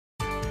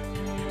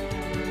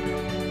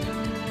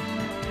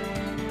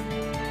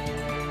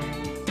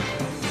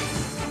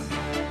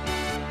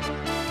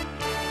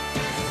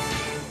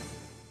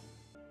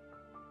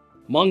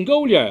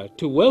Mongolia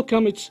to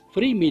welcome its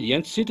 3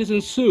 millionth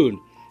citizens soon,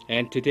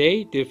 and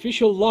today the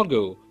official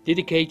logo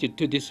dedicated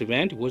to this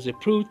event was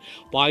approved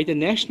by the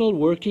National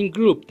Working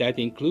Group that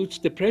includes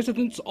the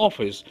President's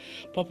Office,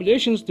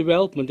 Population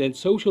Development and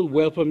Social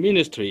Welfare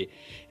Ministry,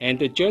 and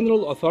the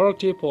General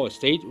Authority for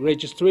State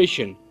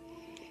Registration.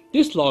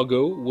 This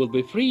logo will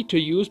be free to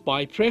use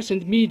by press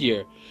and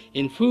media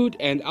in food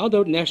and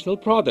other national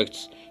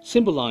products,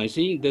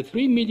 symbolizing the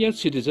 3 million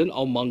citizens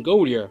of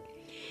Mongolia.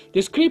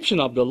 Description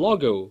of the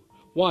logo.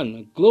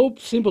 1. Globe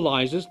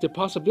symbolizes the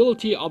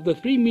possibility of the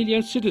 3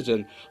 million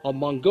citizens of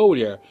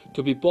Mongolia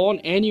to be born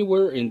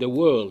anywhere in the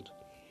world.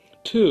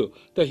 2.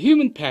 The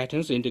human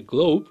patterns in the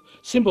globe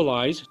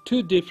symbolize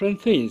two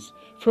different things.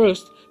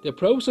 First, the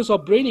process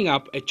of bringing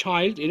up a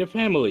child in a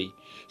family.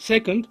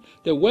 Second,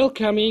 the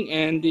welcoming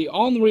and the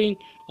honoring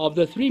of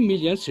the 3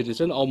 million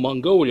citizens of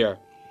Mongolia.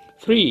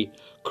 3.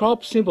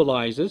 Crop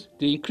symbolizes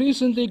the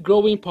increasingly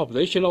growing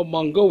population of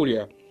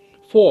Mongolia.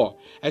 4.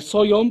 At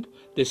Soyomb,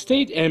 the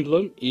state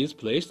emblem is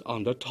placed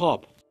on the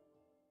top.